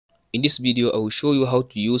In this video, I will show you how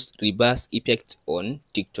to use reverse effect on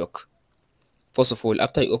TikTok. First of all,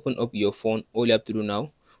 after you open up your phone, all you have to do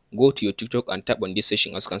now, go to your TikTok and tap on this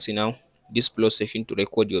section as you can see now, this plus section to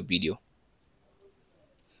record your video.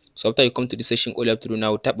 So after you come to this section, all you have to do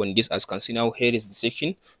now, tap on this as you can see now, here is the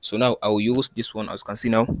section. So now I will use this one as you can see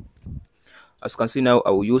now. As you can see now,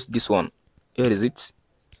 I will use this one. Here is it.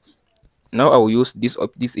 Now I will use this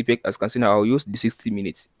effect as you can see now, I will use the 60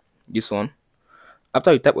 minutes. This one.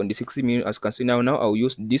 After you tap on the 60 minutes as you can see now, I'll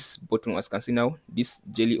use this button as you can see now, this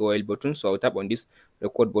jelly oil button. So I'll tap on this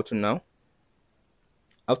record button now.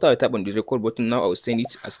 After I tap on the record button now, I'll send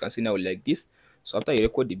it as you can see now like this. So after you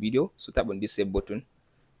record the video, so tap on this save button.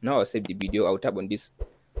 Now I'll save the video. I'll tap on this.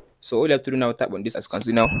 So all you have to do now, tap on this as you can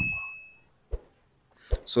see now.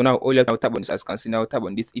 So now all you have to tap on this as you can see now, tap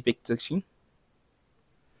on this effect section.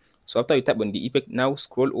 So after you tap on the effect now,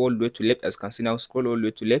 scroll all the way to left as you can see now, scroll all the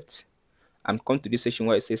way to left and come to this section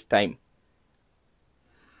where it says time.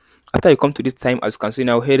 After you come to this time, as you can see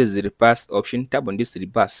now, here is the reverse option. Tap on this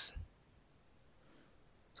reverse.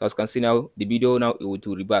 So as you can see now, the video now it will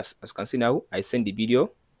do reverse. As you can see now, I send the video.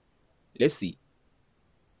 Let's see.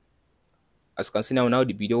 As you can see now,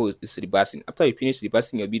 the video is reversing. After you finish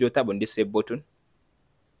reversing your video, tap on this save button.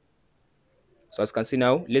 So as you can see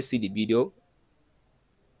now, let's see the video.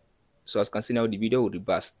 So as you can see now, the video will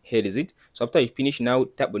reverse. Here is it. So after you finish now,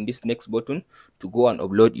 tap on this next button to go and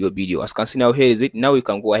upload your video. As you can see now, here is it. Now you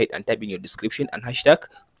can go ahead and type in your description and hashtag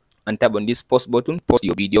and tap on this post button, post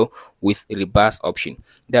your video with reverse option.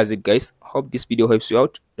 That's it guys. Hope this video helps you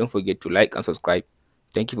out. Don't forget to like and subscribe.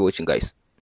 Thank you for watching guys.